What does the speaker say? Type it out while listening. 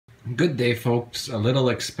Good day, folks. A little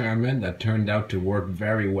experiment that turned out to work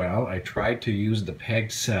very well. I tried to use the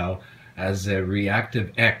PEG cell as a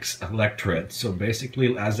reactive X electret. So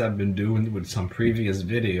basically, as I've been doing with some previous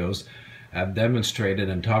videos, I've demonstrated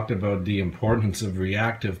and talked about the importance of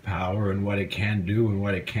reactive power and what it can do and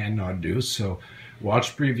what it cannot do. So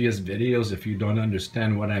watch previous videos if you don't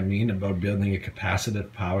understand what I mean about building a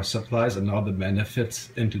capacitive power supplies and all the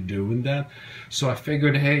benefits into doing that. So I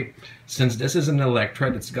figured, hey, since this is an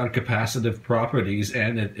electret, it's got capacitive properties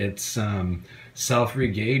and it's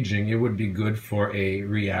self-regaging, it would be good for a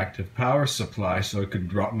reactive power supply so it could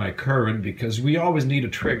drop my current, because we always need a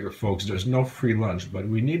trigger, folks. There's no free lunch, but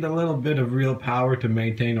we need a little bit of real power to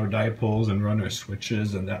maintain our dipoles and run our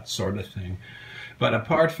switches and that sort of thing. But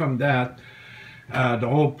apart from that, the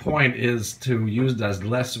whole point is to use as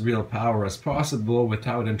less real power as possible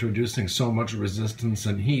without introducing so much resistance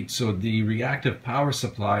and heat. So the reactive power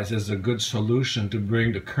supplies is a good solution to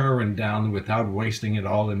bring the current down without wasting it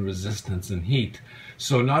all in resistance and heat.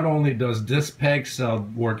 So not only does this PEG cell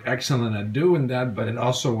work excellent at doing that, but it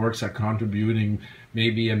also works at contributing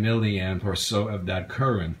maybe a milliamp or so of that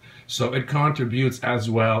current. So it contributes as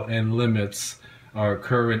well and limits our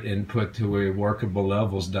current input to a workable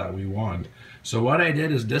levels that we want. So what I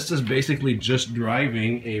did is, this is basically just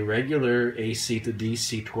driving a regular AC to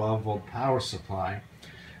DC 12 volt power supply.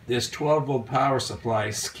 This 12 volt power supply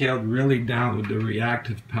is scaled really down with the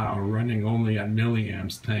reactive power, running only at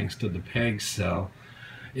milliamps thanks to the PEG cell,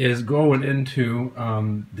 is going into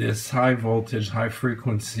this high voltage, high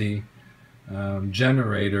frequency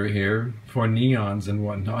generator here for neons and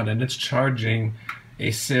whatnot, and it's charging a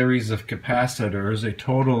series of capacitors, a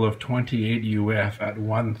total of 28 UF at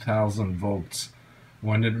 1000 volts.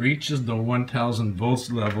 When it reaches the 1000 volts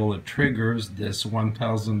level, it triggers this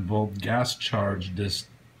 1000 volt gas charge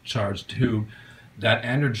discharge tube that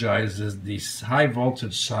energizes the high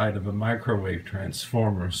voltage side of a microwave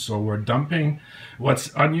transformer. So we're dumping,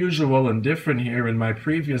 what's unusual and different here, in my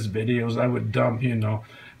previous videos I would dump,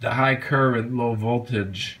 the high current, low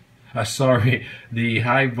voltage, the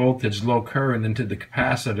high voltage, low current into the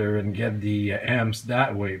capacitor and get the amps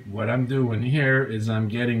that way. What I'm doing here is I'm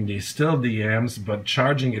getting still the amps, but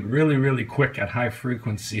charging it really, really quick at high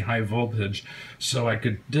frequency, high voltage, so I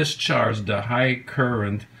could discharge the high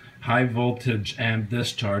current, high voltage amp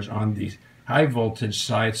discharge on the high voltage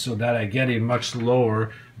side, so that I get a much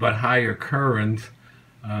lower but higher current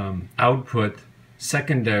output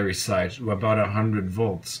secondary side, about 100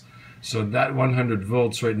 volts. So that 100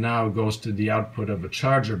 volts right now goes to the output of a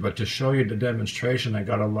charger. But to show you the demonstration, I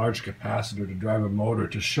got a large capacitor to drive a motor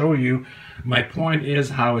to show you. My point is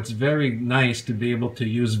how it's very nice to be able to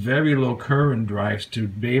use very low current drives to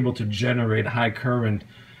be able to generate high current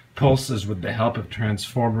pulses with the help of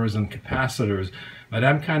transformers and capacitors. But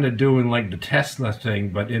I'm kind of doing like the Tesla thing,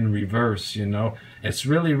 but in reverse, It's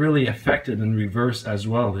really, really effective in reverse as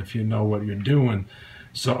well if you know what you're doing.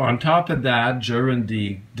 So on top of that, during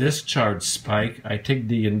the discharge spike, I take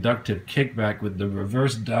the inductive kickback with the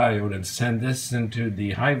reverse diode and send this into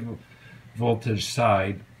the high voltage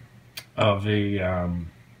side of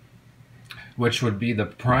which would be the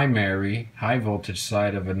primary high voltage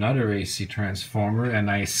side of another AC transformer,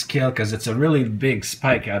 and I scale, because it's a really big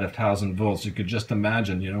spike at 1000 volts. You could just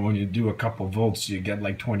imagine, when you do a couple volts, you get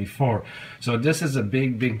like 24. So this is a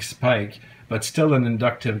big, big spike, but still an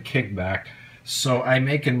inductive kickback. So I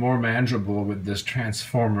make it more manageable with this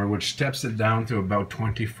transformer, which steps it down to about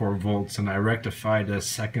 24 volts, and I rectify the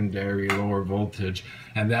secondary lower voltage,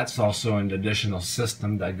 and that's also an additional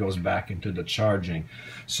system that goes back into the charging.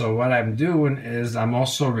 So what I'm doing is I'm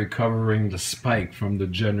also recovering the spike from the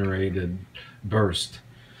generated burst.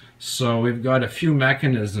 So we've got a few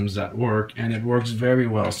mechanisms that work, and it works very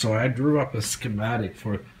well. So I drew up a schematic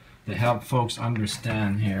to help folks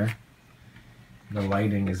understand here. The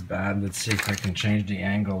lighting is bad. Let's see if I can change the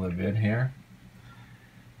angle a bit here.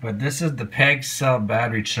 But this is the PEG cell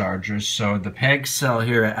battery charger. So the PEG cell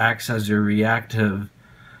here acts as your reactive,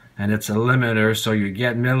 and it's a limiter, so you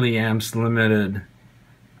get milliamps limited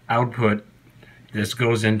output. This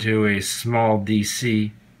goes into a small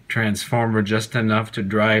DC transformer, just enough to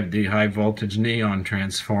drive the high voltage neon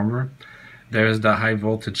transformer. There's the high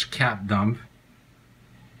voltage cap dump.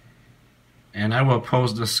 And I will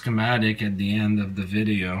post the schematic at the end of the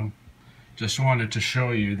video. Just wanted to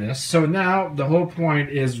show you this. So now the whole point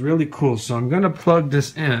is really cool. So I'm going to plug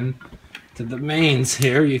this in to the mains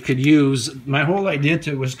here. You could use, my whole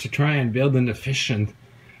idea was to try and build an efficient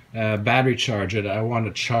battery charge it. I want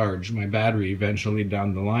to charge my battery eventually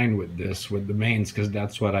down the line with this, with the mains, because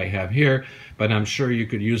that's what I have here. But I'm sure you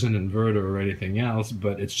could use an inverter or anything else,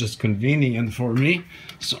 but it's just convenient for me.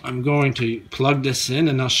 So I'm going to plug this in,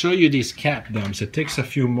 and I'll show you these cap dumps. It takes a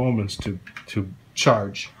few moments to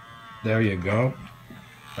charge. There you go.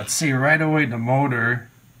 Let's see, right away the motor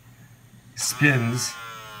spins.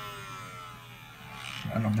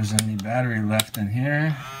 I don't know if there's any battery left in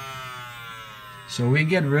here. So we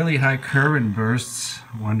get really high current bursts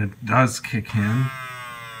when it does kick in,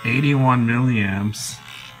 81 milliamps,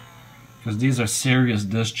 because these are serious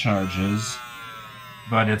discharges,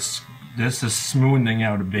 but this is smoothing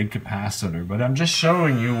out a big capacitor. But I'm just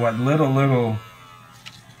showing you what little,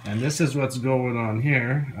 and this is what's going on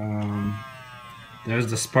here.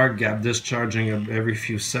 There's the spark gap discharging every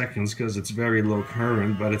few seconds because it's very low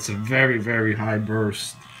current, but it's a very high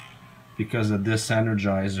burst because of this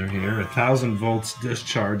energizer here. 1000 volts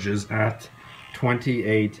discharges at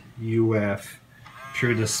 28 UF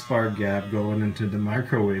through the spark gap going into the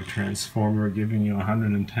microwave transformer, giving you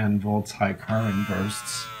 110 volts high current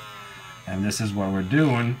bursts. And this is what we're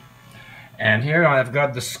doing. And here I've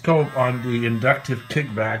got the scope on the inductive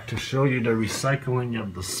kickback to show you the recycling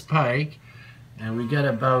of the spike. And we get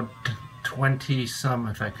about 20 some,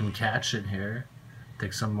 if I can catch it here.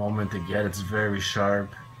 Takes a moment to get, it's very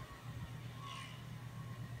sharp.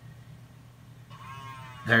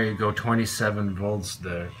 There you go, 27 volts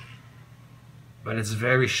there. But it's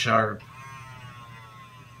very sharp.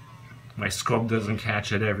 My scope doesn't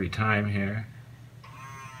catch it every time here.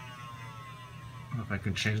 I don't know if I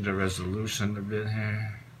can change the resolution a bit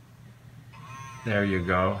here. There you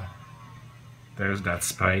go. There's that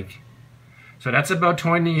spike. So that's about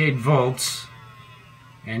 28 volts.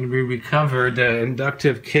 And we recover the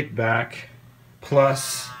inductive kickback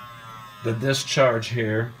plus the discharge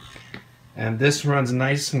here. And this runs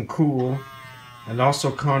nice and cool and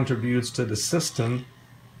also contributes to the system.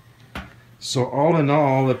 So all in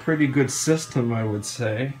all, a pretty good system, I would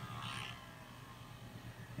say.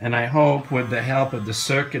 And I hope with the help of the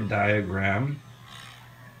circuit diagram,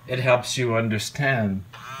 it helps you understand.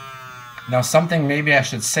 Now something maybe I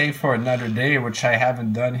should save for another day, which I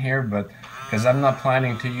haven't done here, but because I'm not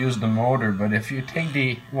planning to use the motor, but if you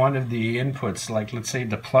take one of the inputs, like let's say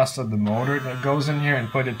the plus of the motor that goes in here and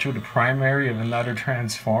put it through the primary of another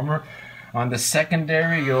transformer, on the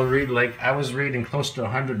secondary you'll read, like I was reading close to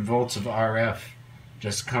 100 volts of RF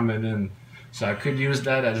just coming in. So I could use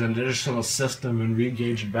that as an additional system and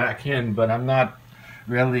re-gauge it back in, but I'm not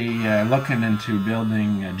really looking into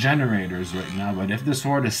building generators right now. But if this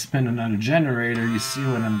were to spin another generator, you see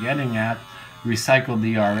what I'm getting at. Recycle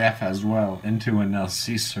the RF as well into an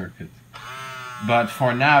LC circuit. But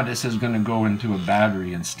for now, this is going to go into a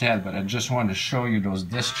battery instead. But I just want to show you those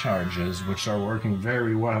discharges, which are working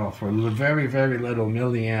very well for very little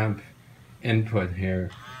milliamp input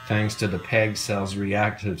here, thanks to the PEG cell's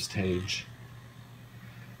reactive stage.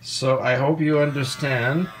 So I hope you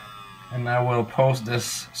understand, and I will post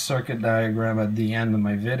this circuit diagram at the end of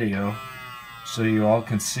my video so you all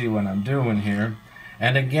can see what I'm doing here.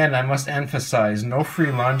 And again, I must emphasize, no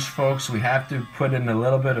free lunch, folks. We have to put in a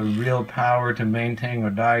little bit of real power to maintain our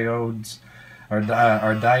diodes, our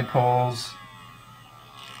dipoles,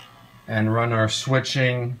 and run our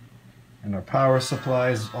switching and our power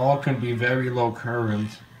supplies. All can be very low current,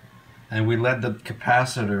 and we let the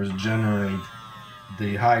capacitors generate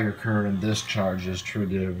the higher current discharges through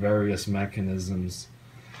the various mechanisms.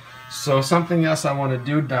 So something else I want to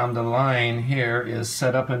do down the line here is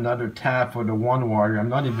set up another tap for the one wire. I'm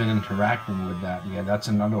not even interacting with that yet. That's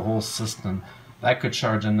another whole system. That could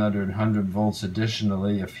charge another 100 volts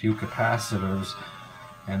additionally, a few capacitors,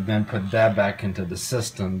 and then put that back into the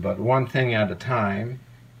system. But one thing at a time.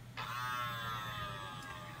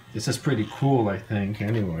 This is pretty cool, I think,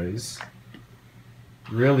 anyways.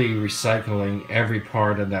 Really recycling every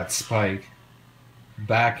part of that spike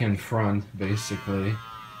back and front, basically,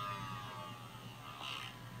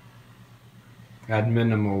 at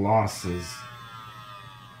minimal losses.